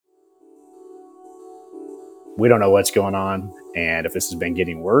We don't know what's going on. And if this has been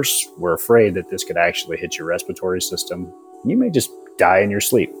getting worse, we're afraid that this could actually hit your respiratory system. You may just die in your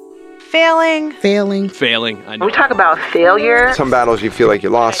sleep. Failing. I know. We talk about failure. Some battles you feel like you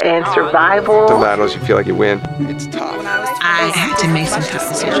lost. And survival. Some battles you feel like you win. It's tough. I had to make some tough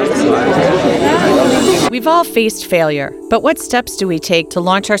decisions. We've all faced failure, but what steps do we take to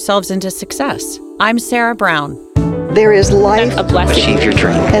launch ourselves into success? I'm Sarah Brown. There is life, A blessing. Achieve your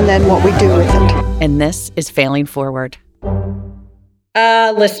dream. and then what we do with it. And this is Failing Forward.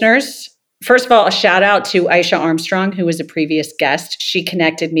 Listeners, first of all, a shout out to Aisha Armstrong, who was a previous guest. She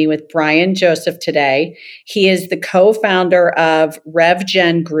connected me with Brian Joseph today. He is the co-founder of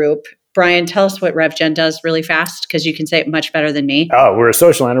RevGen Group. Brian, tell us what RevGen does really fast, because you can say it much better than me. We're a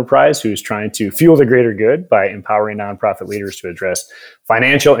social enterprise who's trying to fuel the greater good by empowering nonprofit leaders to address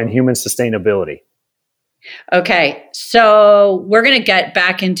financial and human sustainability. Okay, so we're going to get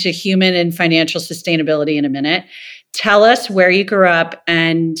back into human and financial sustainability in a minute. Tell us where you grew up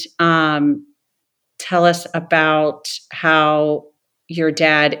and tell us about how your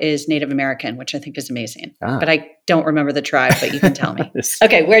dad is Native American, which I think is amazing. But I don't remember the tribe, but you can tell me.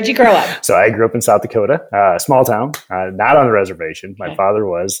 Okay, where'd you grow up? So I grew up in South Dakota, a small town, not on the reservation. My father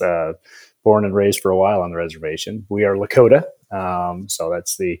was born and raised for a while on the reservation. We are Lakota, so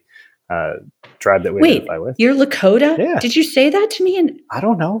that's the tribe that we identify with. You're Lakota? Yeah. Did you say that to me? And I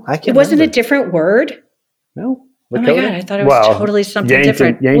don't know. I can't it wasn't remember. a different word? No. Oh my God, I thought it was totally something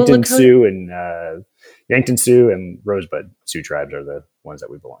different. Yankton Sioux and Rosebud Sioux tribes are the ones that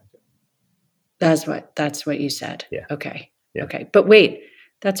we belong to. That's what you said. Yeah. Okay. Yeah. Okay. But wait,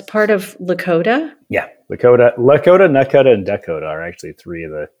 that's part of Lakota? Yeah. Lakota, Nakota, and Dakota are actually three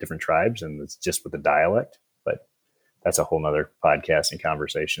of the different tribes, and it's just with the dialect. But that's a whole nother podcast and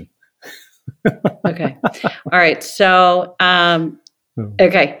conversation. Okay. All right. So,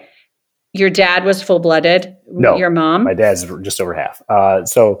 okay. Your dad was full-blooded? No. Your mom? My dad's just over half.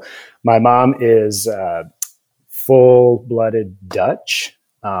 So my mom is full-blooded Dutch.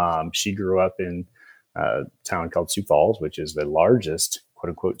 She grew up in a town called Sioux Falls, which is the largest,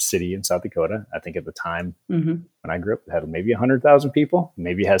 quote-unquote, city in South Dakota. I think at the time when I grew up, it had maybe 100,000 people.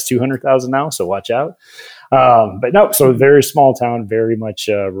 Maybe it has 200,000 now, so watch out. But no, so very small town, very much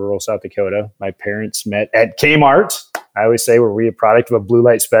rural South Dakota. My parents met at Kmart. I always say, were we a product of a blue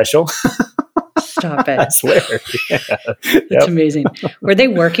light special? Stop it. I swear. Yeah. That's amazing. Were they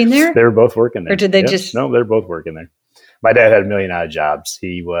working there? They were both working there. Or did they just... No, they're both working there. My dad had a million odd jobs.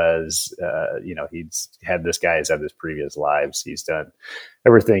 He was, he's had his previous lives. He's done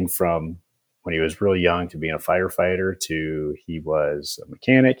everything from when he was really young to being a firefighter to he was a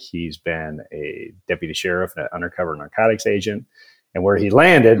mechanic. He's been a deputy sheriff and an undercover narcotics agent. And where he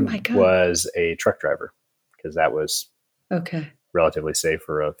landed was a truck driver, because that was relatively safe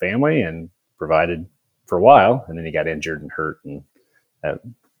for a family and provided for a while. And then he got injured and hurt, and that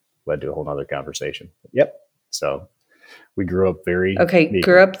led to a whole nother conversation. Yep. So we grew up very meager.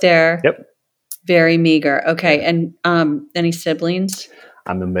 Grew up there. Yep. Very meager. Okay. And any siblings?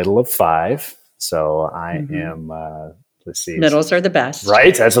 I'm the middle of five. So I am, let's see. Middles are the best.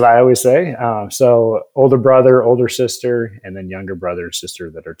 Right. That's what I always say. So older brother, older sister, and then younger brother and sister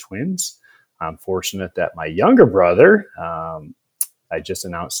that are twins. I'm fortunate that my younger brother, I just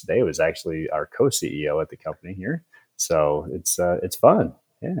announced today, was actually our co-CEO at the company here. So it's fun.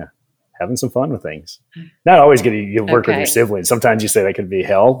 Yeah. Having some fun with things. Not always getting you work with your siblings. Sometimes you say that could be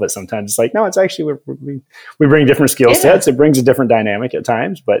hell, but sometimes it's like, no, it's actually, we bring different skill sets. It brings a different dynamic at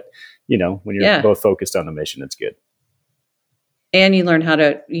times, but when you're both focused on the mission, it's good. And you learn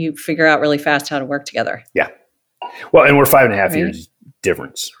you figure out really fast how to work together. Yeah. Well, and we're 5.5 years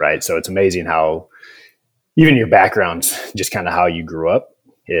difference, right? So it's amazing how even your backgrounds, just kind of how you grew up,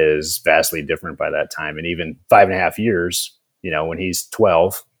 is vastly different by that time. And even 5.5 years, when he's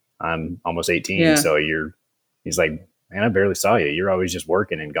 12, I'm almost 18. Yeah. So he's like, man, I barely saw you. You're always just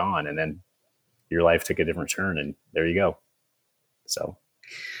working and gone. And then your life took a different turn, and there you go. So.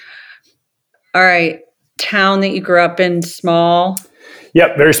 All right. Town that you grew up in, small?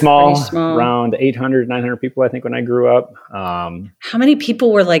 Yep. Very small, around 800, 900 people, I think, when I grew up. How many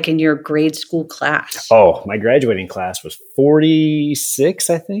people were in your grade school class? Oh, my graduating class was 46,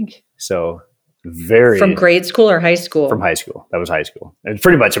 I think. So from grade school or high school? From high school. That was high school. And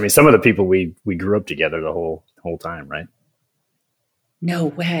pretty much, some of the people we grew up together the whole time, right? No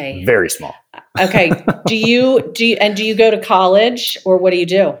way. Very small. Okay. Do you go to college, or what do you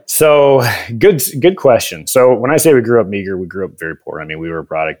do? So good question. So when I say we grew up meager, we grew up very poor. We were a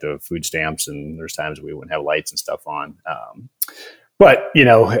product of food stamps, and there's times we wouldn't have lights and stuff on. But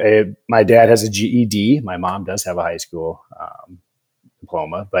my dad has a GED. My mom does have a high school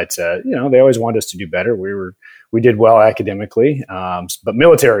diploma, but they always wanted us to do better. We did well academically, but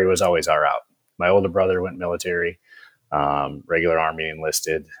military was always our out. My older brother went military, regular Army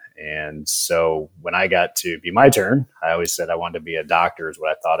enlisted. And so when I got to be my turn, I always said I wanted to be a doctor is what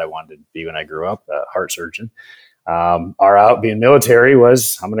I thought I wanted to be when I grew up, a heart surgeon. Our out being military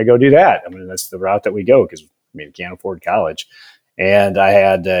was, I'm going to go do that. I mean, that's the route that we go because can't afford college. And I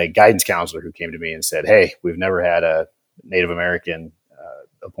had a guidance counselor who came to me and said, hey, we've never had a Native American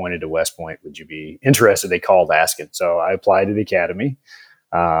appointed to West Point. Would you be interested? They called asking. So I applied to the academy,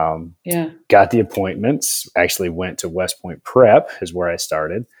 got the appointments, actually went to West Point Prep is where I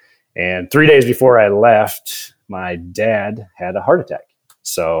started. And 3 days before I left, my dad had a heart attack.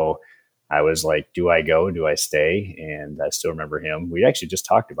 So I was like, do I go? Do I stay? And I still remember him. We actually just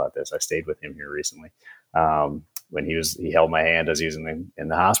talked about this. I stayed with him here recently. When he held my hand as he was in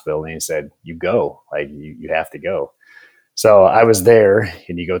the hospital, and he said, you go, like you have to go. So I was there,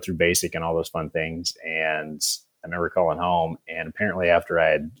 and you go through basic and all those fun things. And I remember calling home, and apparently after I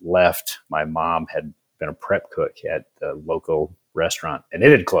had left, my mom had been a prep cook at the local restaurant, and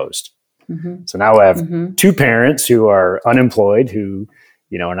it had closed. Mm-hmm. So now I have two parents who are unemployed, who,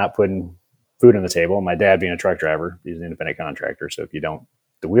 are not putting food on the table. My dad being a truck driver, he's an independent contractor. So if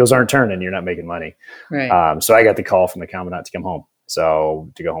the wheels aren't turning, you're not making money. Right. So I got the call from the commandant to come home.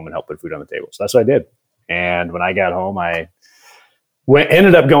 So to go home and help put food on the table. So that's what I did. And when I got home, I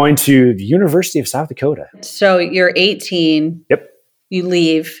ended up going to the University of South Dakota. So you're 18. Yep. You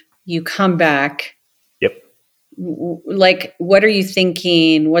leave, you come back. Yep. Like, what are you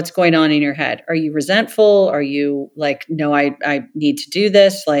thinking? What's going on in your head? Are you resentful? Are you like, no, I need to do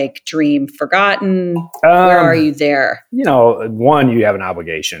this, like dream forgotten? Where are you there? One, you have an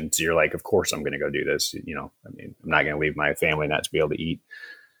obligation. So you're like, of course I'm going to go do this. I'm not going to leave my family not to be able to eat.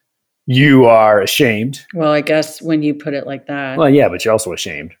 You are ashamed. Well, I guess when you put it like that. Well, yeah, but you're also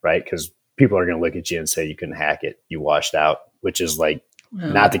ashamed, right? Because people are going to look at you and say you couldn't hack it. You washed out, which is like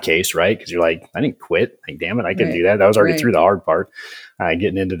not the case, right? Because you're like, I didn't quit. Like, damn it, I could do that. That was already through the hard part,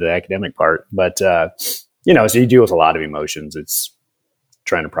 getting into the academic part. But, so you deal with a lot of emotions. It's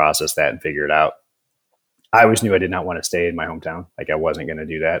trying to process that and figure it out. I always knew I did not want to stay in my hometown. Like, I wasn't going to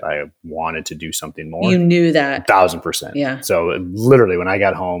do that. I wanted to do something more. You knew that. 1,000%. Yeah. So literally when I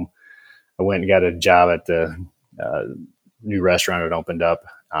got home, I went and got a job at the new restaurant that opened up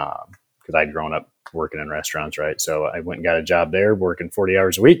because I'd grown up working in restaurants, right? So I went and got a job there, working 40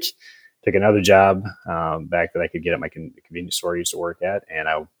 hours a week. Took another job back that I could get at my convenience store I used to work at. And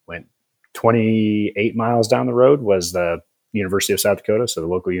I went 28 miles down the road was the University of South Dakota. So the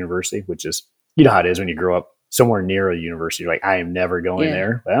local university, which is, how it is when you grow up somewhere near a university, you're like, I am never going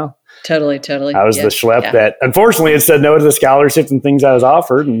there. Well, totally. I was the schlep that unfortunately had said no to the scholarships and things I was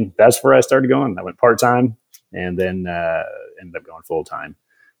offered. And that's where I started going. I went part-time and then ended up going full-time,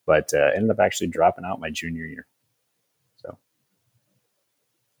 but ended up actually dropping out my junior year. So.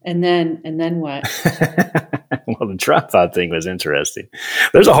 And then what? Well, the dropout thing was interesting.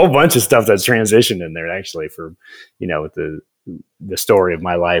 There's a whole bunch of stuff that's transitioned in there actually for, with the story of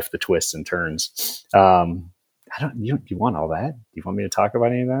my life, the twists and turns. You want all that? Do you want me to talk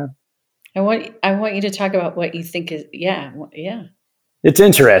about any of that? I want you to talk about what you think is, yeah. It's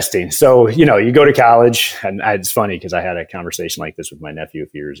interesting. So, you go to college, and it's funny because I had a conversation like this with my nephew a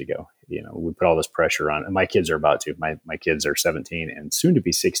few years ago. We put all this pressure on, and my kids are about to. My kids are 17 and soon to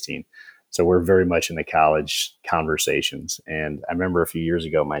be 16. So we're very much in the college conversations. And I remember a few years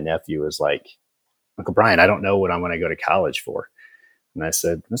ago, my nephew was like, Uncle Brian, I don't know what I'm going to go to college for. And I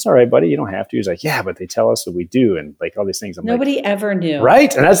said, that's all right, buddy. You don't have to. He's like, yeah, but they tell us that we do. And like all these things. Nobody ever knew.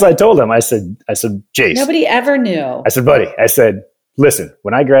 Right. And that's what I told him. I said, Jace. Nobody ever knew. I said, buddy, listen,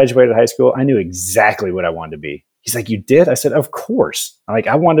 when I graduated high school, I knew exactly what I wanted to be. He's like, you did? I said, of course. I'm like,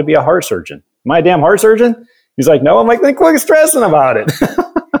 I wanted to be a heart surgeon. Am I a damn heart surgeon? He's like, no. I'm like, then quit stressing about it.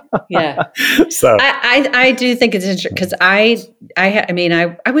 Yeah. So I do think it's interesting because I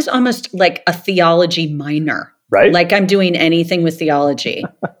was almost like a theology minor. Right. Like I'm doing anything with theology.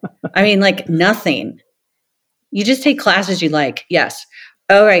 I mean, like nothing. You just take classes you like. Yes.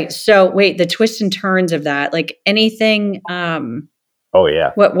 All right. So wait, the twists and turns of that, like anything. Oh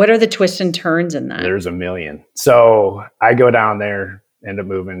yeah. What are the twists and turns in that? There's a million. So I go down there, end up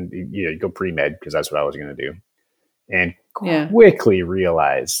moving, you go pre-med because that's what I was going to do. And quickly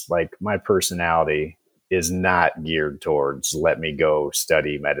realize like my personality is not geared towards let me go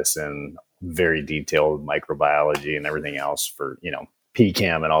study medicine, very detailed microbiology and everything else for,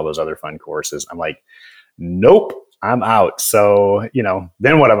 PChem and all those other fun courses. I'm like, nope, I'm out. So,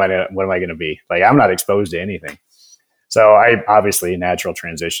 then what am I going to be? Like, I'm not exposed to anything. So I obviously natural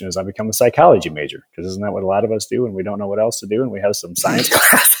transition is I become a psychology major, because isn't that what a lot of us do when we don't know what else to do and we have some science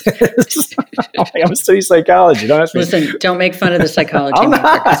classes? I'm gonna study psychology. Don't ask me. Listen, don't make fun of the psychology major,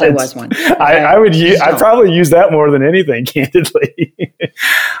 because I was one. Okay? I probably use that more than anything, candidly.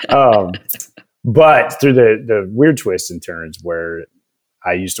 But through the weird twists and turns where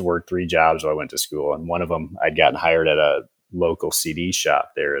I used to work 3 jobs while I went to school, and one of them I'd gotten hired at a local CD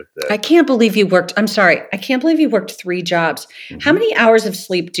shop there. I can't believe you worked. I'm sorry. I can't believe you worked 3 jobs. Mm-hmm. How many hours of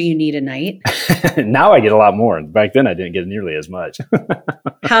sleep do you need a night? Now I get a lot more. Back then I didn't get nearly as much.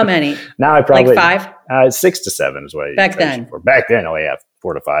 How many? Now I probably like 5? 6 to 7 is what I back then. For. Back then,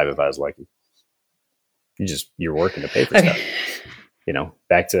 4 to 5 if I was lucky. You're working to pay for stuff.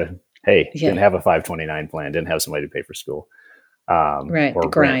 Back to didn't have a 529 plan, didn't have somebody to pay for school. Right, or the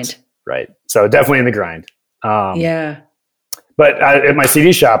grind. Rent. Right. So definitely in the grind. Yeah. But at my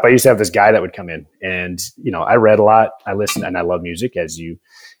CD shop, I used to have this guy that would come in, and I read a lot, I listened, and I love music, as you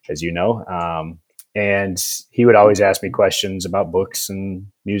know. And he would always ask me questions about books and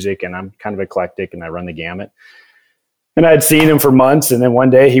music, and I'm kind of eclectic, and I run the gamut. And I'd seen him for months, and then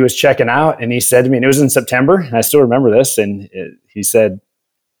one day he was checking out, and he said to me, and it was in September, and I still remember this, and he said,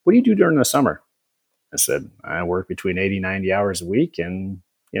 "What do you do during the summer?" I said, "I work between 80, 90 hours a week, and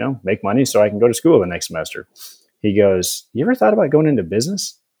make money so I can go to school the next semester." He goes, "You ever thought about going into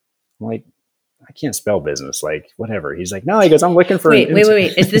business?" I'm like, "I can't spell business, like whatever." He's like, "No," he goes, "I'm looking for." Wait.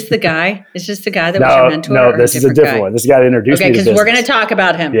 Is this the guy? Is this the guy that was your mentor? No, this is a different one. This guy that introduced me to business. Okay, because we're going to talk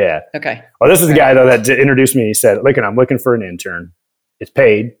about him. Yeah. Okay. Well, this is the guy though that introduced me. He said, "Look, I'm looking for an intern. It's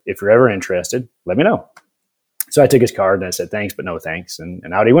paid. If you're ever interested, let me know." So I took his card and I said, "Thanks, but no thanks," and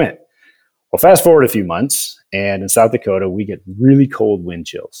out he went. Well, fast forward a few months, and in South Dakota, we get really cold wind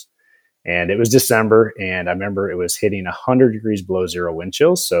chills. And it was December, and I remember it was hitting 100 degrees below zero wind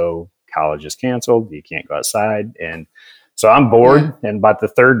chills. So college is canceled. You can't go outside. And so I'm bored. Yeah. And about the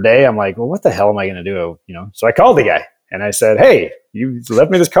 3rd day, I'm like, well, what the hell am I going to do? So I called the guy and I said, "Hey, you left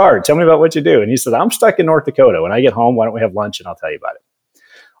me this card. Tell me about what you do." And he said, "I'm stuck in North Dakota. When I get home, why don't we have lunch and I'll tell you about it."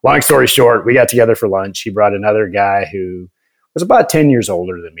 Long story short, we got together for lunch. He brought another guy who was about 10 years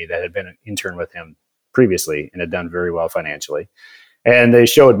older than me that had been an intern with him previously and had done very well financially. And they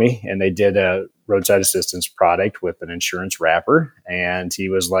showed me, and they did a roadside assistance product with an insurance wrapper. And he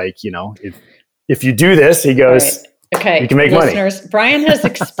was like, if you do this, he goes, right. Okay, you can make listeners, money. Brian has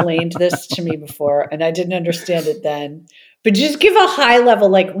explained this to me before, and I didn't understand it then. But just give a high level,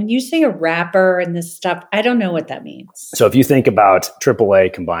 like when you say a wrapper and this stuff, I don't know what that means. So if you think about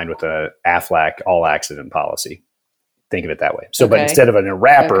AAA combined with a AFLAC all accident policy, think of it that way. So, But instead of a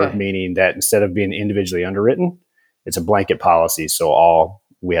wrapper, meaning that instead of being individually underwritten, it's a blanket policy. So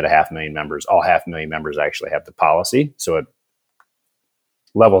we had 500,000 members. All 500,000 members actually have the policy. So it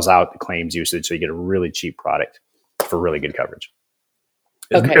levels out the claims usage. So you get a really cheap product for really good coverage.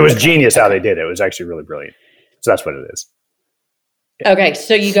 It was genius how they did it. It was actually really brilliant. So that's what it is. Yeah. Okay.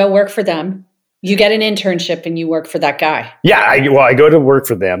 So you go work for them. You get an internship and you work for that guy. Yeah. I go to work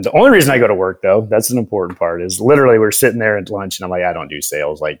for them. The only reason I go to work, though, that's an important part, is literally we're sitting there at lunch and I'm like, I don't do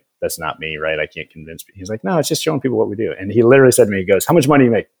sales. Like, that's not me, right? I can't convince people. He's like, "No, it's just showing people what we do." And he literally said to me, he goes, "How much money do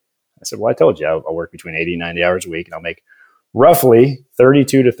you make?" I said, "Well, I told you, I'll work between 80 and 90 hours a week and I'll make roughly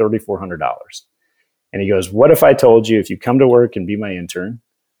 $3,200 to $3,400. And he goes, "What if I told you if you come to work and be my intern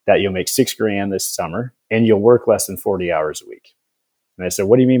that you'll make $6,000 this summer and you'll work less than 40 hours a week?" And I said,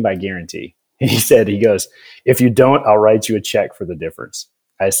 "What do you mean by guarantee?" And he goes, "If you don't, I'll write you a check for the difference."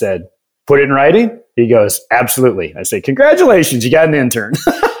 I said, "Put it in writing?" He goes, "Absolutely." I say, "Congratulations, you got an intern."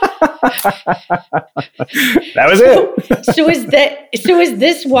 That was it. So is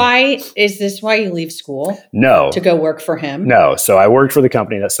this why you leave school? No. To go work for him? No. So I worked for the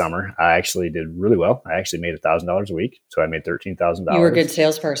company that summer. I actually did really well. I actually made $1,000 a week. So I made $13,000. You were a good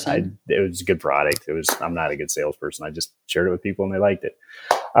salesperson. It was a good product. I'm not a good salesperson. I just shared it with people and they liked it.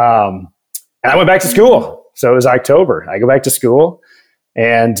 And I went back to school. So it was October. I go back to school.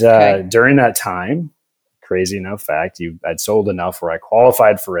 And during that time, crazy enough fact, I'd sold enough where I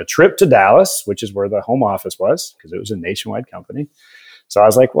qualified for a trip to Dallas, which is where the home office was, because it was a nationwide company. So I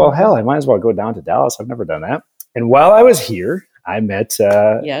was like, well, hell, I might as well go down to Dallas. I've never done that. And while I was here, I met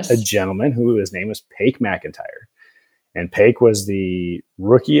a gentleman his name was Paik McIntyre. And Paik was the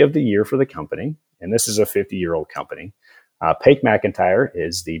rookie of the year for the company. And this is a 50-year-old company. Paik McIntyre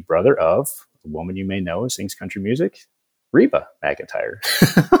is the brother of a woman you may know who sings country music, Reba McIntyre.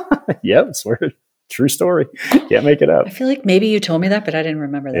 Yep, swear. True story. Can't make it up. I feel like maybe you told me that, but I didn't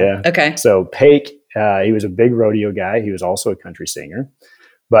remember that. Yeah. Okay. So Paik, he was a big rodeo guy. He was also a country singer.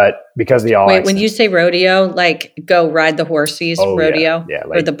 But because the Wait, when you say rodeo, like go ride the horses rodeo? Yeah.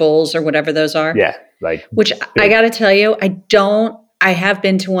 Or the bulls or whatever those are? Yeah. Like, Which I got to tell you, I have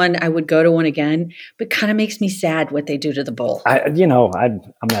been to one. I would go to one again, but kind of makes me sad what they do to the bull. I'm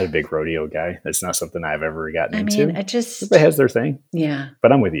not a big rodeo guy. It's not something I've ever gotten into. I just, everybody has their thing. Yeah.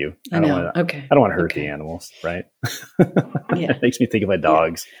 But I'm with you. I don't want to hurt the animals, right? Yeah. It makes me think of my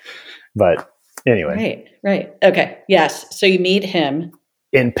dogs. Yeah. But anyway. Right. Okay. Yes. So you meet him.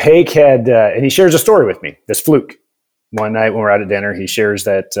 And Paik had, and he shares a story with me, this fluke. One night when we're out at dinner, he shares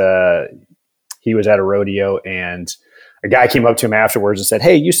that he was at a rodeo and a guy came up to him afterwards and said,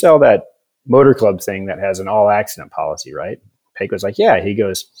 "Hey, you sell that motor club thing that has an all accident policy, right?" Paik was like, "Yeah." He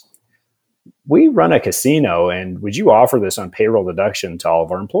goes, "We run a casino, and would you offer this on payroll deduction to all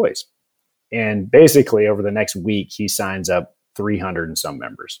of our employees?" And basically over the next week, he signs up 300 and some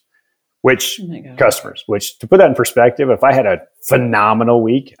members, customers, which, to put that in perspective, if I had a phenomenal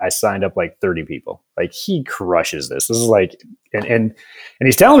week, I signed up like 30 people. Like, he crushes this. This is like, and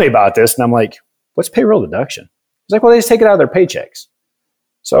he's telling me about this, and I'm like, "What's payroll deduction?" He's like, "Well, they just take it out of their paychecks."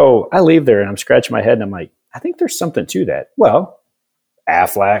 So I leave there and I'm scratching my head and I'm like, I think there's something to that. Well,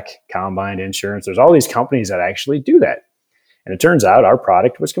 Aflac, Combine Insurance, there's all these companies that actually do that. And it turns out our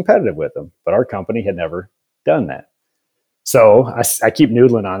product was competitive with them, but our company had never done that. So I keep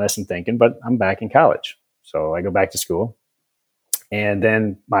noodling on this and thinking, but I'm back in college. So I go back to school. And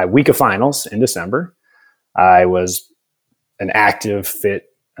then my week of finals in December, I was an active, fit,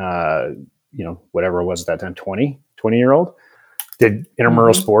 whatever it was at that time, 20-year-old, did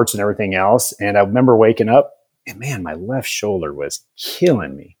intramural sports and everything else. And I remember waking up and, man, my left shoulder was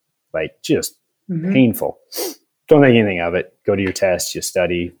killing me, like just painful. Don't think anything of it. Go to your test, you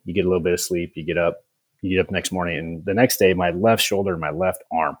study, you get a little bit of sleep, you get up next morning. And the next day, my left shoulder and my left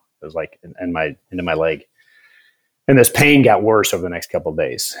arm was like into my leg. And this pain got worse over the next couple of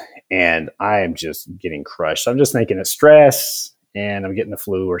days. And I am just getting crushed. So I'm just thinking it's stress and I'm getting the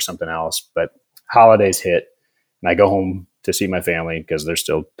flu or something else. But holidays hit and I go home to see my family because they're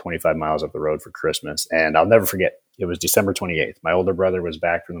still 25 miles up the road for Christmas. And I'll never forget, it was December 28th. My older brother was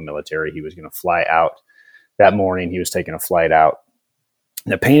back from the military. He was going to fly out that morning. He was taking a flight out.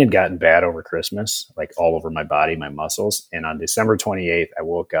 The pain had gotten bad over Christmas, like all over my body, my muscles. And on December 28th, I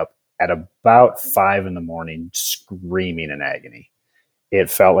woke up at about 5 a.m, screaming in agony. It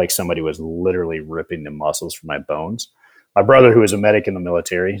felt like somebody was literally ripping the muscles from my bones. My brother, who was a medic in the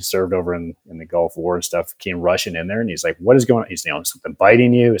military, served over in the Gulf War and stuff, came rushing in there and he's like, "What is going on?" He's, "Something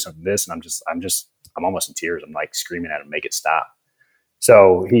biting you, something this." And I'm almost in tears. I'm like screaming at him, "Make it stop."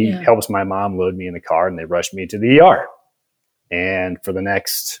 So he helps my mom load me in the car and they rushed me to the ER. And for the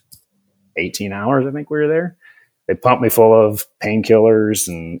next 18 hours, I think we were there, they pumped me full of painkillers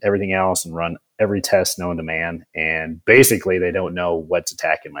and everything else and run every test known to man. And basically they don't know what's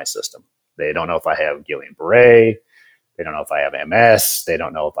attacking my system. They don't know if I have Guillain-Barré. They don't know if I have MS. They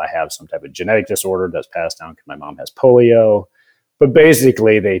don't know if I have some type of genetic disorder that's passed down because my mom has polio. But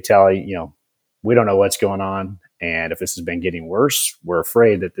basically they tell you, we don't know what's going on. And if this has been getting worse, we're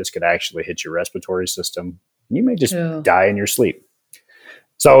afraid that this could actually hit your respiratory system. You may just die in your sleep.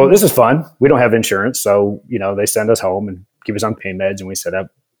 So this is fun. We don't have insurance. So, they send us home and give us on pain meds and we set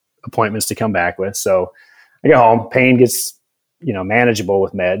up appointments to come back with. So I get home, pain gets, manageable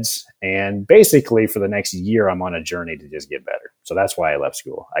with meds. And basically for the next year, I'm on a journey to just get better. So that's why I left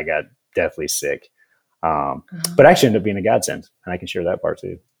school. I got deathly sick. But actually ended up being a godsend. And I can share that part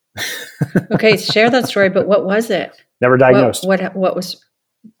too. Okay. Share that story. But what was it? Never diagnosed. What was...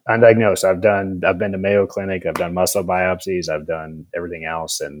 Undiagnosed. I've been to Mayo Clinic. I've done muscle biopsies. I've done everything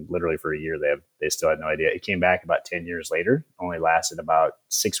else. And literally for a year, they still had no idea. It came back about 10 years later, only lasted about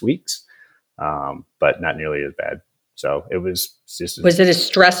 6 weeks, but not nearly as bad. So it was just. Was it a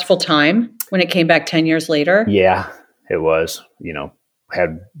stressful time when it came back 10 years later? Yeah, it was.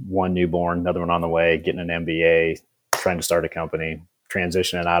 Had one newborn, another one on the way, getting an MBA, trying to start a company,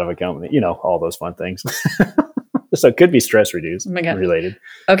 transitioning out of a company, all those fun things. So it could be stress related.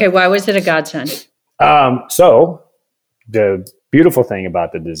 Okay. Why was it a godsend? So the beautiful thing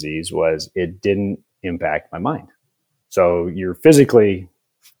about the disease was it didn't impact my mind. So you're physically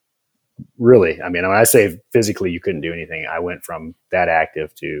when I say physically, you couldn't do anything. I went from that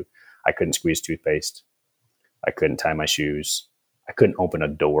active to I couldn't squeeze toothpaste. I couldn't tie my shoes. I couldn't open a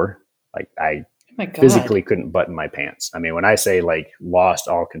door. Like I physically couldn't button my pants. When I say like lost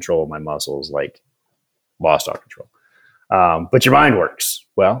all control of my muscles, like lost all control. But your mind works.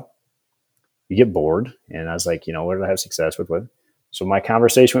 Well, you get bored. And I was like, what did I have success with? So my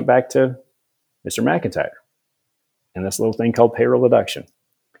conversation went back to Mr. McIntyre and this little thing called payroll deduction.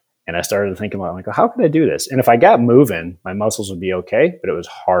 And I started thinking about, like, well, how could I do this? And if I got moving, my muscles would be okay, but it was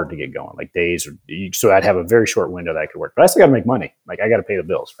hard to get going, like days. So I'd have a very short window that I could work. But I still got to make money. Like, I got to pay the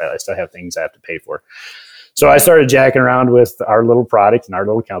bills, right? I still have things I have to pay for. So I started jacking around with our little product and our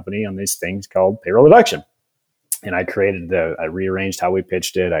little company on these things called payroll deduction. And I rearranged how we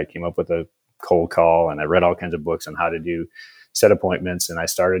pitched it. I came up with a cold call, and I read all kinds of books on how to do set appointments. And I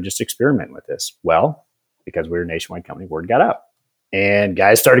started just experimenting with this. Well, because we were a nationwide company, word got out. And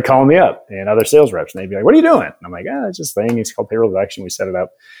guys started calling me up, and other sales reps, and they'd be like, "What are you doing?" And I'm like, "It's just a thing. It's called payroll deduction. We set it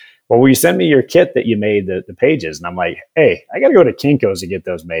up." "Well, will you send me your kit that you made, the pages?" And I'm like, "Hey, I got to go to Kinko's to get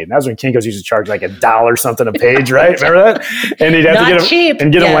those made." And that was when Kinko's used to charge like $1 something a page, right? Remember that? And he'd have to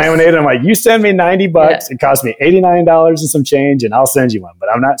get them laminated. I'm like, "You send me $90. It cost me $89 and some change, and I'll send you one." But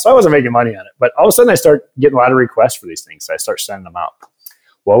I'm not. So I wasn't making money on it. But all of a sudden, I start getting a lot of requests for these things. So I start sending them out.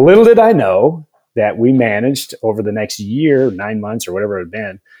 Well, little did I know that we managed over the next year, 9 months or whatever it had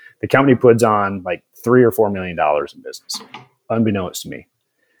been, the company puts on like $3 or $4 million in business, unbeknownst to me.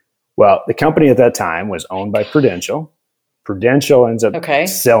 Well, the company at that time was owned by Prudential. Prudential ends up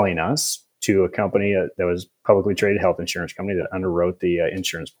selling us to a company that was publicly traded health insurance company that underwrote the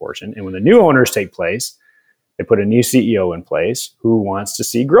insurance portion. And when the new owners take place, they put a new CEO in place who wants to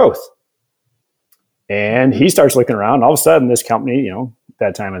see growth. And he starts looking around, and all of a sudden this company,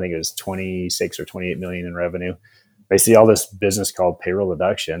 that time I think it was 26 or 28 million in revenue. They see all this business called payroll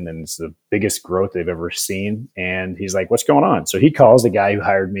deduction, and it's the biggest growth they've ever seen. And he's like, "What's going on?" So he calls the guy who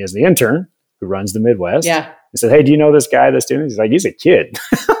hired me as the intern, who runs the Midwest, and said, "Hey, do you know this guy that's doing this?" He's like, "He's a kid."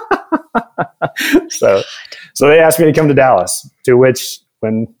 So they asked me to come to Dallas, to which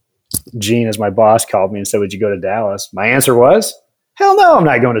when Gene, as my boss, called me and said, "Would you go to Dallas?" My answer was, "Hell no, I'm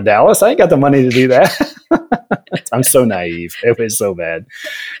not going to Dallas. I ain't got the money to do that." I'm so naive. It was so bad.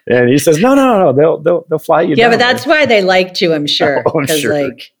 And he says, no, they'll fly you down. Yeah, but that's why they liked you, I'm sure. Oh, I'm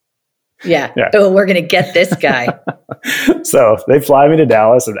sure. Oh, we're going to get this guy. So they fly me to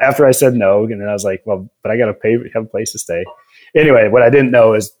Dallas. And after I said no, and then I was like, well, but I got to have a place to stay. Anyway, what I didn't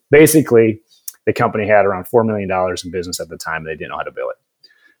know is basically the company had around $4 million in business at the time. They didn't know how to bill it.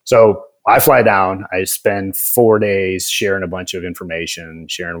 So I fly down, I spend 4 days sharing a bunch of information,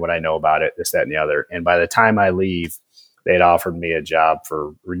 sharing what I know about it, this, that, and the other. And by the time I leave, they'd offered me a job for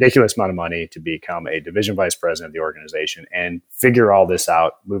a ridiculous amount of money to become a division vice president of the organization and figure all this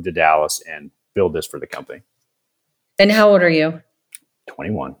out, move to Dallas and build this for the company. And how old are you?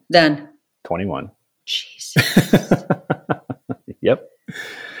 21. Then? 21. Jesus. Yep.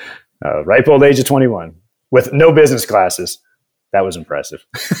 Ripe old age of 21 with no business classes. That was impressive.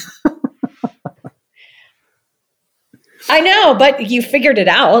 I know, but you figured it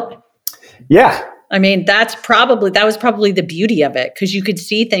out. Yeah. I mean, that was probably the beauty of it, because you could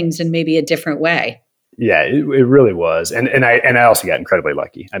see things in maybe a different way. Yeah, it really was. And I also got incredibly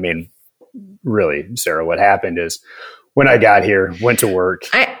lucky. I mean, really, Sarah, what happened is when I got here, went to work.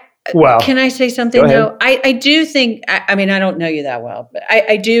 Can I say something though? I do think, I mean, I don't know you that well, but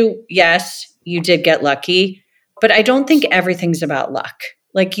I do. Yes, you did get lucky, but I don't think everything's about luck.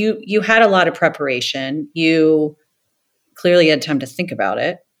 Like you had a lot of preparation. You clearly had time to think about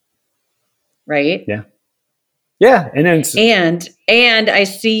it. Right? Yeah. Yeah. And I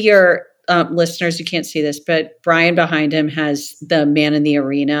see your listeners, you can't see this, but Brian behind him has the Man in the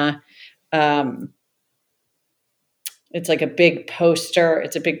Arena. It's like a big poster.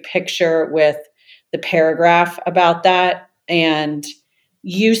 It's a big picture with the paragraph about that. And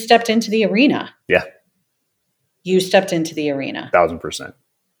you stepped into the arena. Yeah. You stepped into the arena. 1,000%.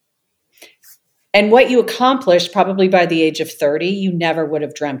 And what you accomplished probably by the age of 30, you never would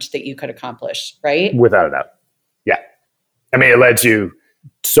have dreamt that you could accomplish, right? Without a doubt. Yeah. I mean, it led to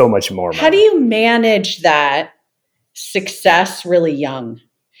so much more. How do you manage that success really young?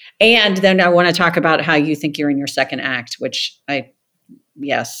 And then I want to talk about how you think you're in your second act, which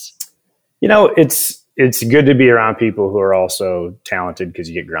yes. You know, it's good to be around people who are also talented because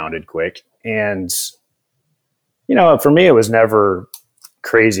you get grounded quick. And, you know, for me, it was never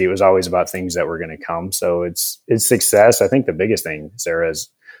crazy. It was always about things that were going to come. So it's success. I think the biggest thing, Sarah, is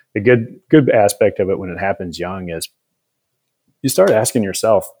the good aspect of it when it happens young is you start asking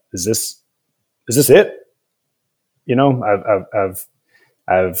yourself, is this it? You know,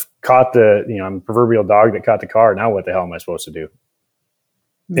 I've caught I'm a proverbial dog that caught the car. Now what the hell am I supposed to do?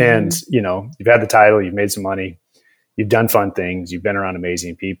 Mm-hmm. And, you know, you've had the title, you've made some money, you've done fun things, you've been around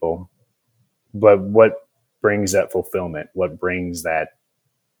amazing people, but what brings that fulfillment? What brings that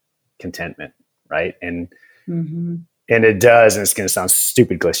contentment? Right. And it does, and it's going to sound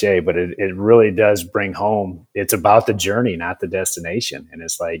stupid cliche, but it really does bring home. It's about the journey, not the destination. And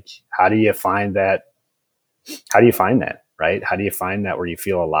it's like, how do you find that? right? How do you find that where you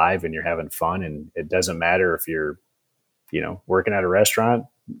feel alive and you're having fun? And it doesn't matter if you're, working at a restaurant,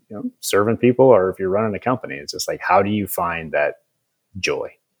 serving people, or if you're running a company. It's just like, how do you find that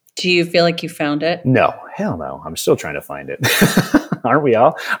joy? Do you feel like you found it? No, hell no. I'm still trying to find it. Aren't we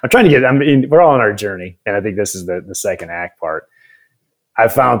all? We're all on our journey. And I think this is the second act part.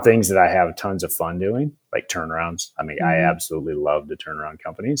 I've found things that I have tons of fun doing, like turnarounds. I mean, I absolutely love to turn around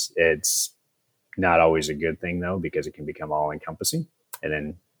companies. It's not always a good thing though, because it can become all encompassing. And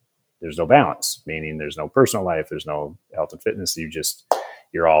then there's no balance, meaning there's no personal life. There's no health and fitness.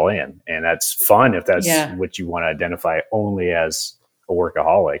 You're all in. And that's fun if that's what you want to identify only as a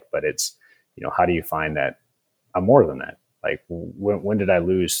workaholic. But it's, how do you find that I'm more than that? Like when did I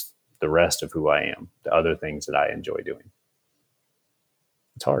lose the rest of who I am, the other things that I enjoy doing?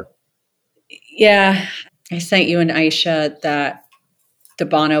 It's hard. Yeah. I sent you and Aisha the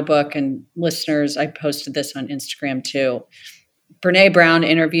Bono book, and listeners, I posted this on Instagram too. Brene Brown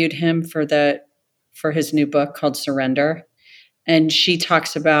interviewed him for his new book called Surrender. And she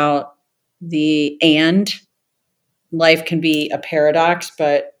talks about and life can be a paradox,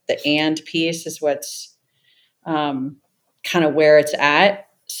 but the and piece is what's kind of where it's at.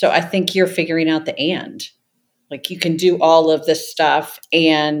 So I think you're figuring out the and. Like you can do all of this stuff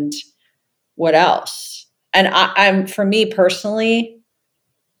and what else? And I'm for me personally,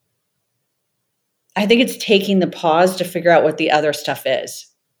 I think it's taking the pause to figure out what the other stuff is.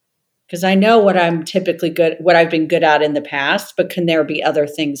 Because I know what I'm typically what I've been good at in the past, but can there be other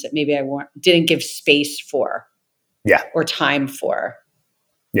things that maybe I didn't give space for? Yeah. Or time for?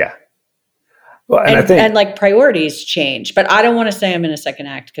 Yeah. Well, and like priorities change, but I don't want to say I'm in a second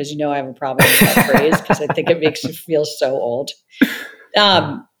act because I have a problem with that phrase because I think it makes me feel so old.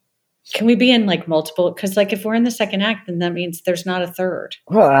 Can we be in like multiple? Because like if we're in the second act, then that means there's not a third.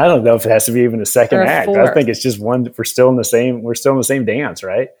 Well, I don't know if it has to be even a second act. Fourth. I think it's just one. We're still in the same dance,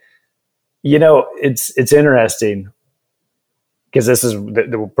 right? It's interesting because this is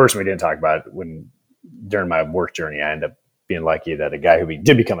the person we didn't talk about during my work journey. I ended up being lucky that a guy who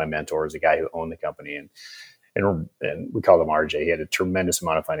did become my mentor is a guy who owned the company, and we called him RJ. He had a tremendous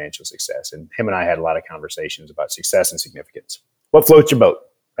amount of financial success, and him and I had a lot of conversations about success and significance. What floats your boat,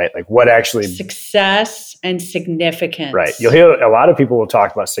 right? Like what actually success and significance, right? You'll hear a lot of people will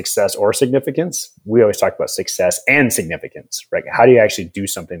talk about success or significance. We always talk about success and significance, right? How do you actually do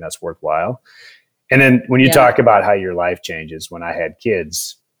something that's worthwhile? And then when you talk about how your life changes, when I had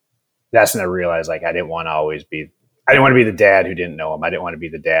kids, that's when I realized like I didn't want to be the dad who didn't know them. I didn't want to be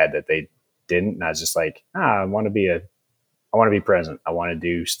the dad that they didn't. And I was just like, I want to be present. I want to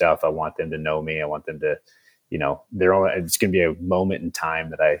do stuff. I want them to know me. I want them to, it's going to be a moment in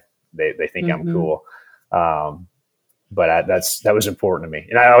time that they think I'm cool. But that was important to me.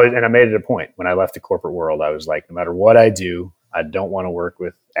 And I made it a point when I left the corporate world. I was like, no matter what I do, I don't want to work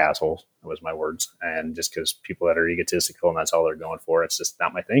with assholes. That was my words. And just because people that are egotistical and that's all they're going for, it's just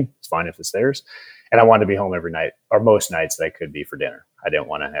not my thing. It's fine if it's theirs. And I wanted to be home every night, or most nights that I could be, for dinner. I didn't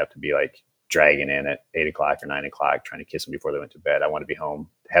want to have to be like dragging in at 8:00 or 9:00, trying to kiss them before they went to bed. I want to be home,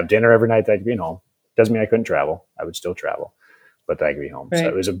 have dinner every night that I could be home. Doesn't mean I couldn't travel. I would still travel, but that I could be home. Right. So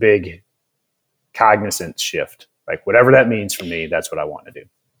it was a big cognizant shift. Like whatever that means for me, that's what I want to do.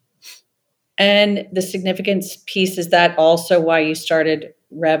 And the significance piece, is that also why you started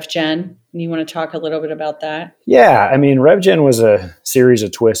RevGen? You want to talk a little bit about that? Yeah. I mean, RevGen was a series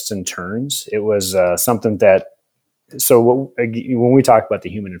of twists and turns. It was something that, when we talk about the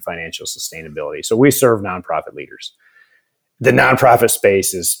human and financial sustainability, so we serve nonprofit leaders. The nonprofit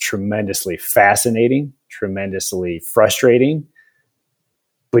space is tremendously fascinating, tremendously frustrating,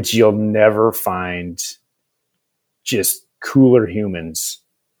 but you'll never find just cooler humans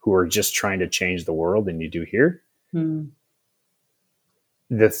who are just trying to change the world than you do here.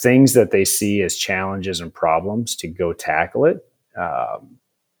 The things that they see as challenges and problems to go tackle it,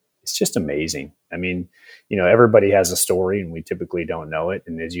 it's just amazing. I mean, everybody has a story and we typically don't know it.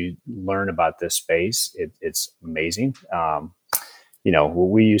 And as you learn about this space, it's amazing. What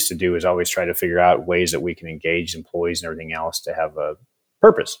we used to do is always try to figure out ways that we can engage employees and everything else to have a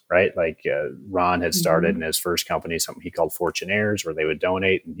purpose, right? Like Ron had started in his first company, something he called Fortunaires, where they would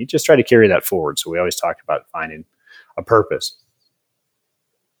donate, and he just tried to carry that forward. So we always talked about finding a purpose.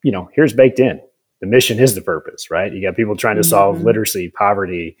 Here's baked in. The mission is the purpose, right? You got people trying to solve literacy,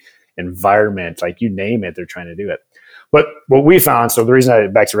 poverty, environment, like you name it, they're trying to do it. But what we found, so the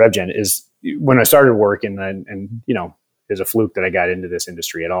reason back to RevGen is when I started working, and there's a fluke that I got into this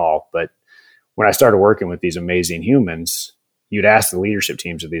industry at all. But when I started working with these amazing humans, you'd ask the leadership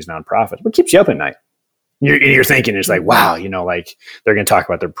teams of these nonprofits, what keeps you up at night? you're thinking it's like, wow, like they're going to talk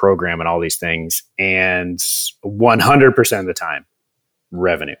about their program and all these things. And 100% of the time,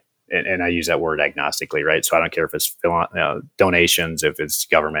 revenue. And I use that word agnostically, right? So I don't care if it's donations, if it's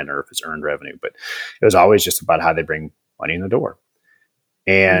government, or if it's earned revenue, but it was always just about how they bring money in the door.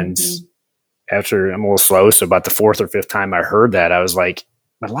 And after, I'm a little slow, so about the fourth or fifth time I heard that, I was like,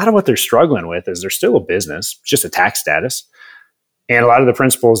 a lot of what they're struggling with is they're still a business, it's just a tax status. And a lot of the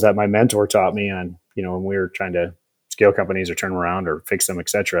principles that my mentor taught me on, when we were trying to scale companies or turn them around or fix them, et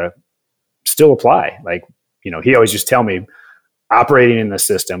cetera, still apply. Like, he always just tell me, operating in the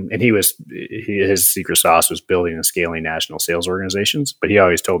system, and his secret sauce was building and scaling national sales organizations. But he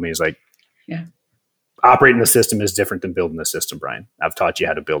always told me, he's like, operating the system is different than building the system, Brian. I've taught you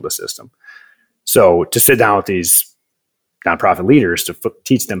how to build a system. So to sit down with these nonprofit leaders to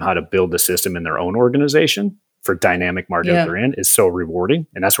teach them how to build the system in their own organization for dynamic market they're in is so rewarding.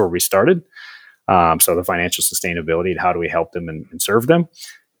 And that's where we started. So the financial sustainability, how do we help them and serve them?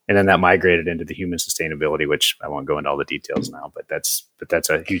 And then that migrated into the human sustainability, which I won't go into all the details now, but that's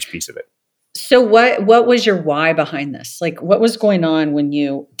a huge piece of it. So what was your why behind this? Like, what was going on when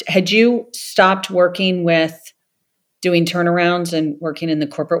you stopped working with doing turnarounds and working in the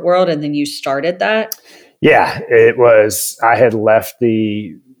corporate world, and then you started that? Yeah, it was, I had left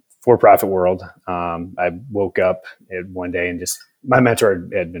the for-profit world. I woke up one day and just, my mentor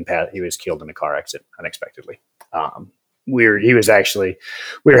had been, he was killed in a car accident unexpectedly. We were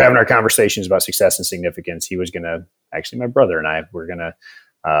having our conversations about success and significance. He was going to, actually my brother and I were going to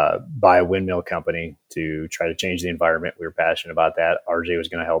buy a windmill company to try to change the environment. We were passionate about that. RJ was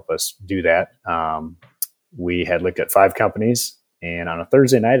going to help us do that. We had looked at 5 companies, and on a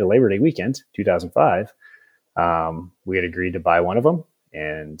Thursday night of Labor Day weekend, 2005, we had agreed to buy one of them.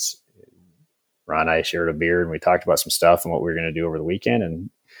 And Ron and I shared a beer, and we talked about some stuff and what we were going to do over the weekend. And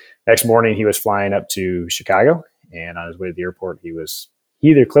next morning he was flying up to Chicago. And on his way to the airport, he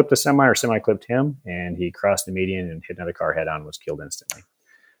either clipped a semi or semi clipped him, and he crossed the median and hit another car head on and was killed instantly.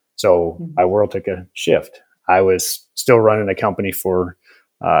 So my world took a shift. I was still running a company for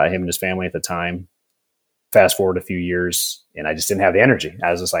him and his family at the time. Fast forward a few years, and I just didn't have the energy.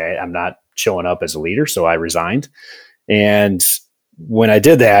 I was just like, I'm not showing up as a leader. So I resigned. And when I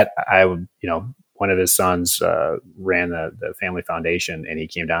did that, one of his sons ran the family foundation, and he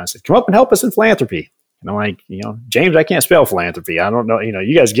came down and said, come up and help us in philanthropy. And I'm like, James, I can't spell philanthropy. I don't know.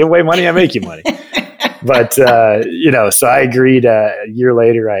 You guys give away money, I make you money. But, so I agreed a year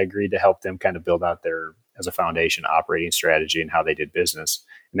later, I agreed to help them kind of build out their, as a foundation, operating strategy and how they did business.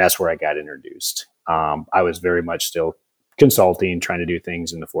 And that's where I got introduced. I was very much still consulting, trying to do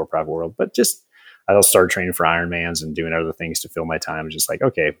things in the for-profit world, but I started training for Ironmans and doing other things to fill my time. Just like,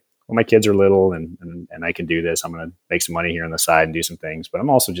 okay, well, my kids are little and I can do this. I'm going to make some money here on the side and do some things, but I'm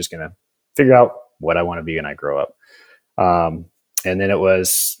also just going to figure out what I want to be when I grow up. And then it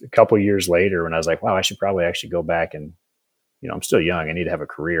was a couple of years later when I was like, wow, I should probably actually go back and, I'm still young. I need to have a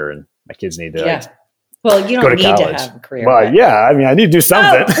career, and my kids need to well, you don't need to have a career. Well, I need to do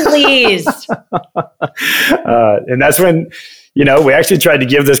something. Oh, please. And that's when, we actually tried to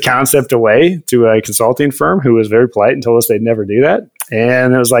give this concept away to a consulting firm who was very polite and told us they'd never do that.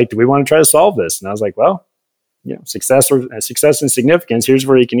 And it was like, do we want to try to solve this? And I was like, well, success and significance, here's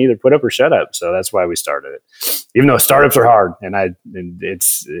where you can either put up or shut up. So that's why we started it. Even though startups are hard, and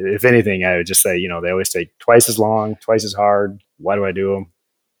it's, if anything, I would just say, they always take twice as long, twice as hard. Why do I do them?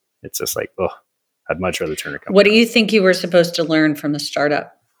 It's just like, I'd much rather turn a company. What do you think you were supposed to learn from the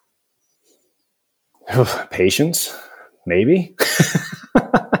startup? Patience, maybe.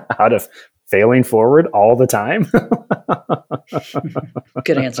 How to failing forward all the time.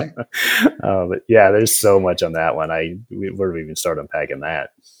 Good answer. But there's so much on that one. Where do we even start unpacking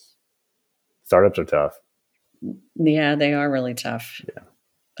that? Startups are tough. Yeah, they are really tough.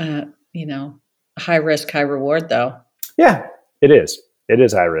 Yeah. High risk, high reward though. Yeah, it is. It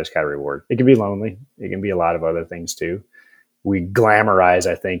is high risk, high reward. It can be lonely. It can be a lot of other things too. We glamorize,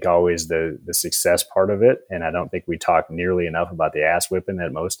 I think, always the success part of it. And I don't think we talk nearly enough about the ass whipping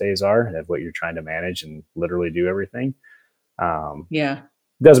that most days are, of what you're trying to manage and literally do everything.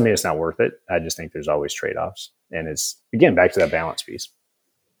 Doesn't mean it's not worth it. I just think there's always trade-offs. And it's, again, back to that balance piece.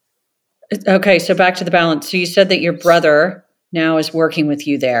 Okay. So back to the balance. So you said that your brother now is working with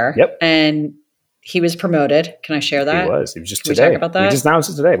you there. Yep. And he was promoted. Can I share that? He was just Can today. we talk about that? We just announced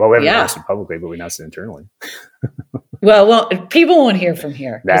it today. Well, we haven't announced it publicly, but we announced it internally. Well, people won't hear from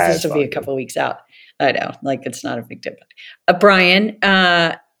here because this will be a fine. couple of weeks out. I know, it's not a big deal. Brian,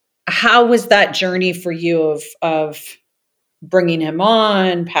 how was that journey for you of bringing him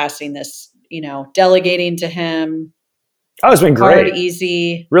on, passing this, delegating to him? Oh, it's been great. Hard,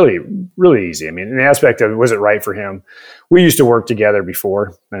 easy? Really, really easy. I mean, in the aspect of, was it right for him? We used to work together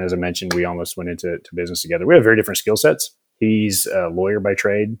before. And as I mentioned, we almost went into business together. We have very different skill sets. He's a lawyer by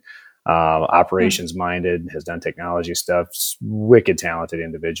trade, operations minded, has done technology stuff, wicked talented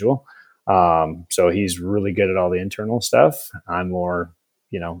individual. So he's really good at all the internal stuff. I'm more,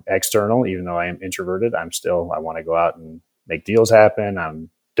 external, even though I am introverted. I want to go out and make deals happen.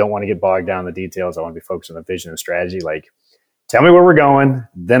 Don't want to get bogged down in the details. I want to be focused on the vision and strategy. Like, tell me where we're going,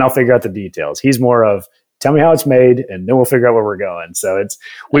 then I'll figure out the details. He's more of, tell me how it's made, and then we'll figure out where we're going. So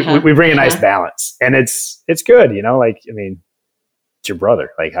we bring a nice balance, and it's good. It's your brother.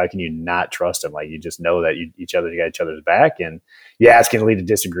 Like, how can you not trust him? Like, you just know that you got each other's back, and it's going to lead to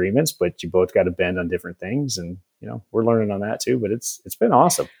disagreements, but you both got to bend on different things. And, we're learning on that too, but it's been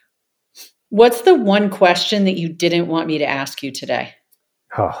awesome. What's the one question that you didn't want me to ask you today?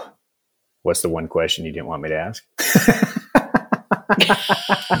 Oh, what's the one question you didn't want me to ask?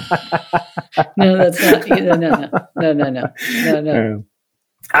 No, that's not. No.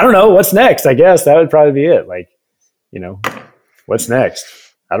 I don't know. What's next? I guess that would probably be it. Like, what's next?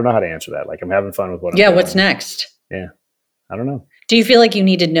 I don't know how to answer that. Like, I'm having fun with what I'm doing. What's next? Yeah. I don't know. Do you feel like you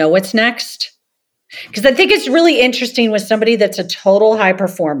need to know what's next? Because I think it's really interesting with somebody that's a total high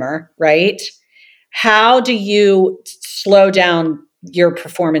performer, right? How do you slow down your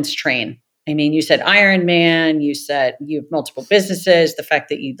performance train? I mean, you said Iron Man, you said you have multiple businesses, the fact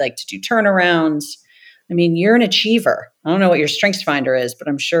that you'd like to do turnarounds. I mean, you're an achiever. I don't know what your strengths finder is, but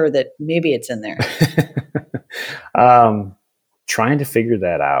I'm sure that maybe it's in there. Trying to figure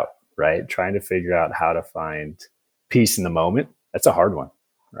that out, right? Trying to figure out how to find peace in the moment. That's a hard one,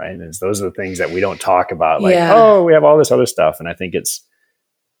 right? And those are the things that we don't talk about. Like, we have all this other stuff. And I think it's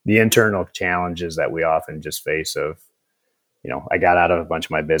the internal challenges that we often just face of, I got out of a bunch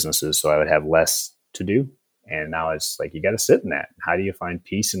of my businesses so I would have less to do. And now it's like, you got to sit in that. How do you find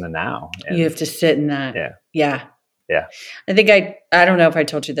peace in the now? And you have to sit in that. Yeah. I think I don't know if I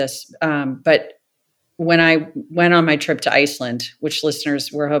told you this, but when I went on my trip to Iceland, which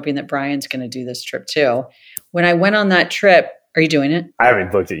listeners, we're hoping that Brian's going to do this trip too. When I went on that trip, are you doing it? I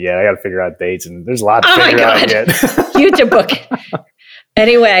haven't booked it yet. I got to figure out dates, and there's a lot to figure out yet. You have to book it.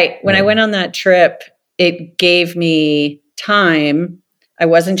 Anyway, when I went on that trip, it gave me time. I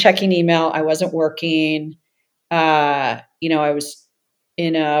wasn't checking email. I wasn't working. I was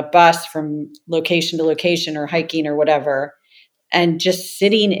in a bus from location to location or hiking or whatever. And just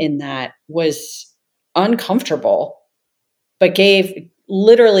sitting in that was uncomfortable, but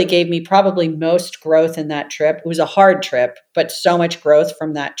literally gave me probably most growth in that trip. It was a hard trip, but so much growth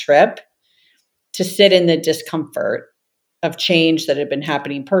from that trip to sit in the discomfort of change that had been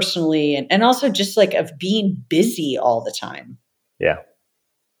happening personally and also just like of being busy all the time. Yeah.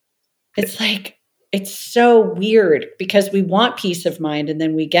 It's like, it's so weird because we want peace of mind and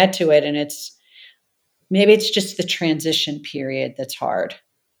then we get to it and maybe it's just the transition period that's hard.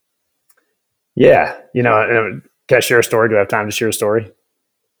 Yeah. Can I share a story? Do I have time to share a story?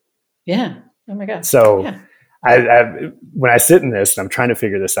 Yeah. Oh my God. So I when I sit in this and I'm trying to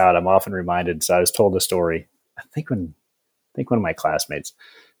figure this out, I'm often reminded. So I was told a story. I think one of my classmates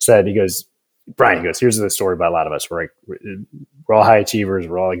said, Brian, here's the story about a lot of us. We're all high achievers.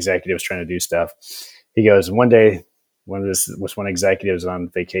 We're all executives trying to do stuff. He goes, one day, one executive is on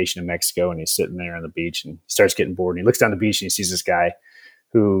vacation in Mexico and he's sitting there on the beach and he starts getting bored. And he looks down the beach and he sees this guy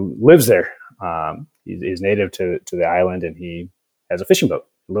who lives there. He's native to the island and he has a fishing boat,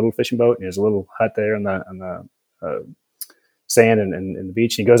 a little fishing boat. And he has a little hut there on the sand and the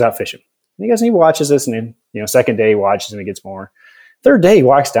beach. And he goes out fishing. And he goes and he watches this. And then, second day he watches him, he gets more. Third day he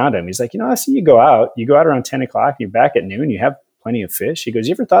walks down to him. He's like, I see you go out around 10 o'clock, you're back at noon, you have plenty of fish. He goes,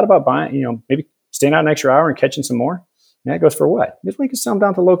 you ever thought about buying, maybe staying out an extra hour and catching some more? And that goes, for what? He goes, well, you can sell them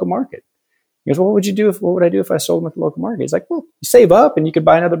down to the local market. He goes, well, what would I do if I sold them at the local market? He's like, well, you save up and you could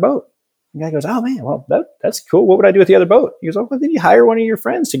buy another boat. And the guy goes, oh man, well, that's cool. What would I do with the other boat? He goes, well, then you hire one of your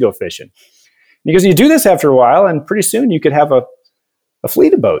friends to go fishing. And he goes, you do this after a while and pretty soon you could have a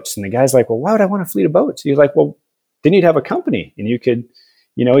fleet of boats. And the guy's like, well, why would I want a fleet of boats? He's like, well, then you'd have a company and you could,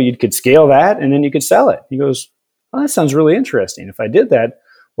 you could scale that and then you could sell it. He goes, well, that sounds really interesting. If I did that,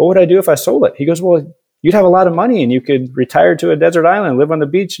 what would I do if I sold it? He goes, well, you'd have a lot of money and you could retire to a desert island, live on the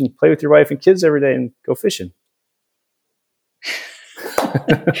beach and play with your wife and kids every day and go fishing.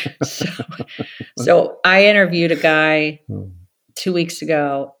 So I interviewed a guy 2 weeks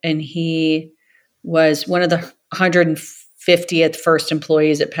ago and he was one of the 150th first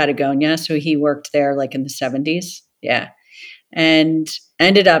employees at Patagonia. So he worked there like in the 70s. Yeah. And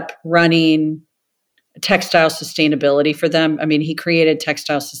ended up running textile sustainability for them. I mean, he created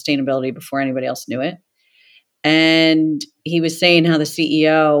textile sustainability before anybody else knew it. And he was saying how the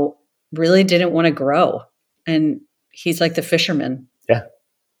CEO really didn't want to grow. And he's like the fisherman. Yeah.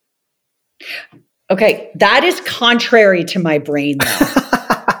 Okay. That is contrary to my brain, though.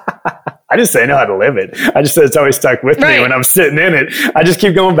 I just say I know how to live it. I just said it's always stuck with me when I'm sitting in it. I just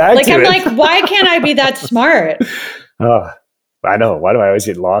keep going back to it. Like, why can't I be that smart? Oh, I know. Why do I always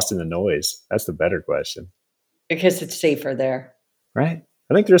get lost in the noise? That's the better question. Because it's safer there. Right.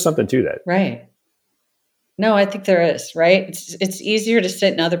 I think there's something to that. Right. No, I think there is, right? It's easier to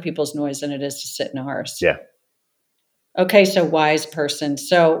sit in other people's noise than it is to sit in ours. Yeah. Okay, so wise person.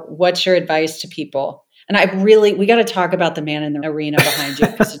 So what's your advice to people? And we got to talk about the man in the arena behind you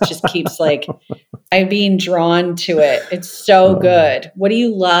because it just keeps I'm being drawn to it. It's so good. What do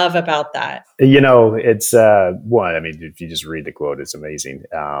you love about that? It's one, I mean, if you just read the quote, it's amazing.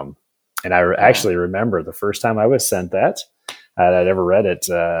 And I actually remember the first time I was sent that I'd ever read it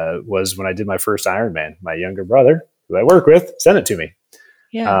was when I did my first Ironman. My younger brother, who I work with, sent it to me.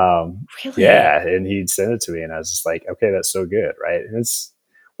 Yeah. Really? Yeah. And he'd send it to me and I was just like, okay, that's so good. Right. And it's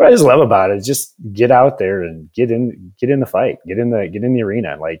what I just love about it is just get out there and get in the fight, get in the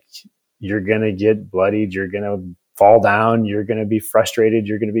arena. Like you're going to get bloodied. You're going to fall down. You're going to be frustrated.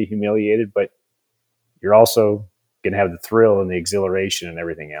 You're going to be humiliated, but you're also going to have the thrill and the exhilaration and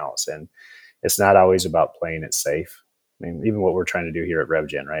everything else. And it's not always about playing it safe. I mean, even what we're trying to do here at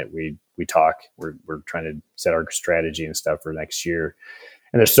RevGen, right? We talk, we're trying to set our strategy and stuff for next year.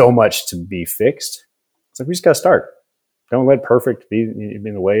 And there's so much to be fixed. It's like, we just got to start. Don't let perfect be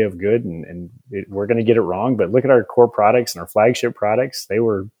in the way of good. We're going to get it wrong, but look at our core products and our flagship products. They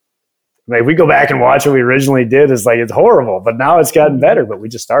were, if we go back and watch what we originally did, it's horrible, but now it's gotten better, but we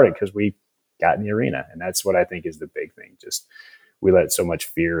just started because we got in the arena. And that's what I think is the big thing. Just, we let so much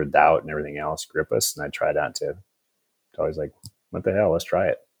fear and doubt and everything else grip us. And I try not to, it's always like, what the hell, let's try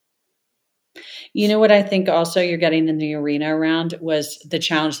it. You know what I think also you're getting in the arena around was the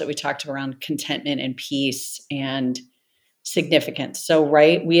challenge that we talked about around contentment and peace and significance. So,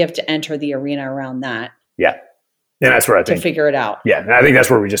 right, we have to enter the arena around that. Yeah. And that's where I think to figure it out. Yeah. And I think that's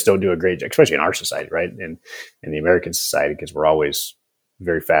where we just don't do a great job, especially in our society, right? And in the American society, because we're always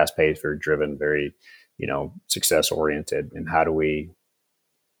very fast paced, very driven, very, success oriented. And how do we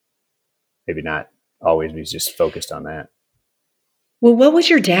maybe not always be just focused on that? Well, what would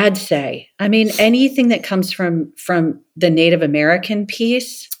your dad say? I mean, anything that comes from the Native American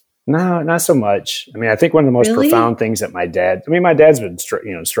piece? No, not so much. I mean, I think one of the most profound things that my dad's been,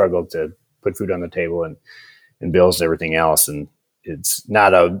 struggled to put food on the table and bills and everything else. And it's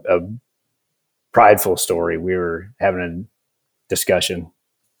not a prideful story. We were having a discussion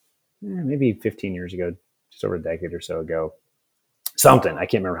maybe 15 years ago, just over a decade or so ago, something. I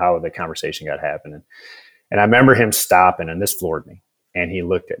can't remember how the conversation got happening. And I remember him stopping, and this floored me. And he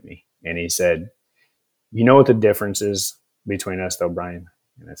looked at me and he said, "You know what the difference is between us though, Brian?"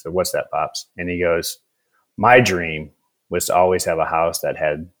 And I said, "What's that, Pops?" And he goes, "My dream was to always have a house that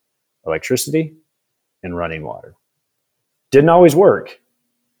had electricity and running water. Didn't always work,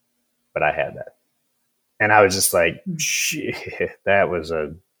 but I had that." And I was just like, shit, that was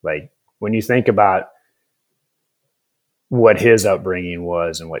when you think about what his upbringing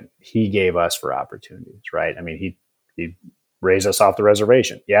was and what he gave us for opportunities, right? I mean, he raised us off the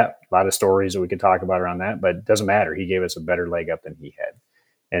reservation. Yeah, a lot of stories that we could talk about around that, but it doesn't matter. He gave us a better leg up than he had.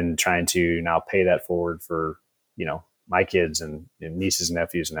 And trying to now pay that forward for, my kids and nieces and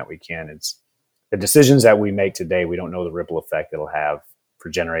nephews and that we can. It's the decisions that we make today. We don't know the ripple effect it'll have for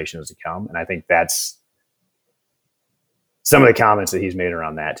generations to come. And I think that's some of the comments that he's made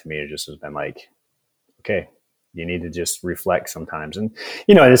around that to me. It just has been like, okay, you need to just reflect sometimes. And,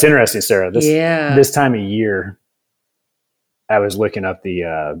 and it's interesting, Sarah, this time of year, I was looking up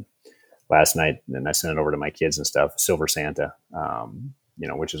the last night, and I sent it over to my kids and stuff, Silver Santa,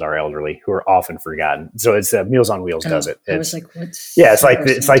 which is our elderly who are often forgotten. So it's Meals on Wheels does it. I was like, what's it's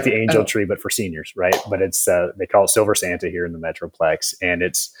like the angel tree, but for seniors, right? But it's they call it Silver Santa here in the Metroplex, and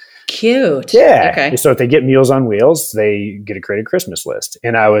it's cute. Yeah. Okay. So if they get Meals on Wheels, they get a created Christmas list.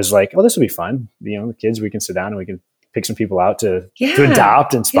 And I was like, oh, this will be fun. The kids, we can sit down and we can pick some people out to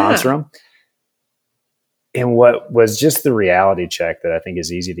adopt and sponsor them. And what was just the reality check that I think is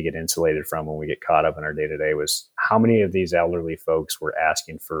easy to get insulated from when we get caught up in our day-to-day was how many of these elderly folks were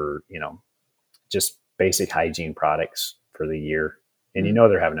asking for, just basic hygiene products for the year. And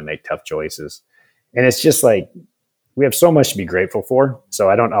they're having to make tough choices. And it's just like, we have so much to be grateful for. So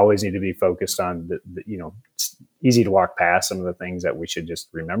I don't always need to be focused on it's easy to walk past some of the things that we should just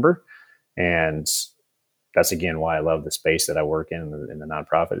remember. And that's again why I love the space that I work in the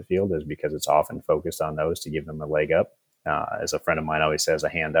nonprofit field, is because it's often focused on those to give them a leg up. As a friend of mine always says, a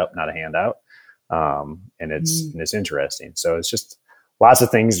hand up, not a handout. And it's interesting. So it's just lots of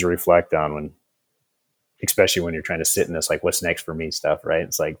things to reflect on when, especially when you're trying to sit in this, like, what's next for me stuff, right?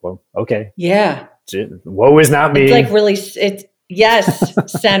 It's like, well, okay. Yeah. Woe is not me. It's like really,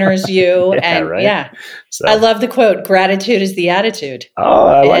 centers you. So, I love the quote, gratitude is the attitude. Oh,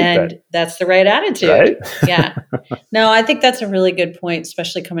 I like and that. That's the right attitude. Right? Yeah. No, I think that's a really good point,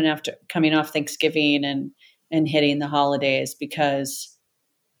 especially coming off Thanksgiving and hitting the holidays,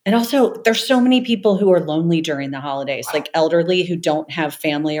 and also there's so many people who are lonely during the holidays, like elderly who don't have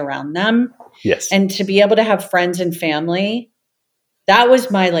family around them. Yes. And to be able to have friends and family, that was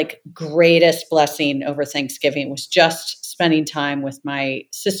my like greatest blessing over Thanksgiving, was just spending time with my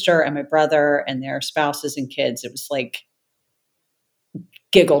sister and my brother and their spouses and kids. It was like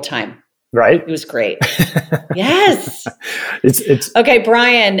giggle time. Right. It was great. Yes. It's okay,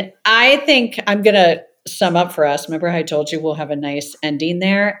 Brian, I think I'm going to sum up for us. Remember how I told you we'll have a nice ending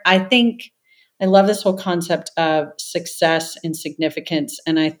there? I think I love this whole concept of success and significance.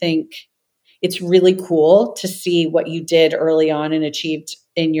 And I think it's really cool to see what you did early on and achieved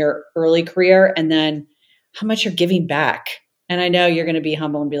in your early career, and then how much you're giving back. And I know you're going to be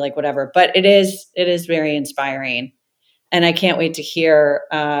humble and be like, whatever, but it is very inspiring. And I can't wait to hear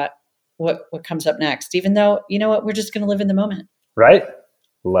what comes up next, even though, you know what, we're just going to live in the moment. Right.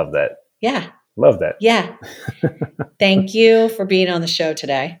 Love that. Yeah. Love that. Yeah. Thank you for being on the show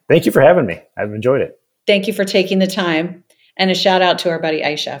today. Thank you for having me. I've enjoyed it. Thank you for taking the time. And a shout out to our buddy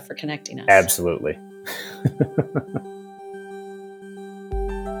Aisha for connecting us. Absolutely.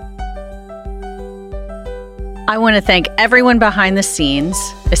 I want to thank everyone behind the scenes,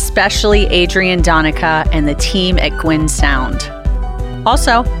 especially Adrian Donica and the team at Gwyn Sound.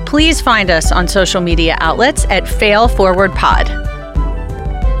 Also, please find us on social media outlets at Fail Forward Pod.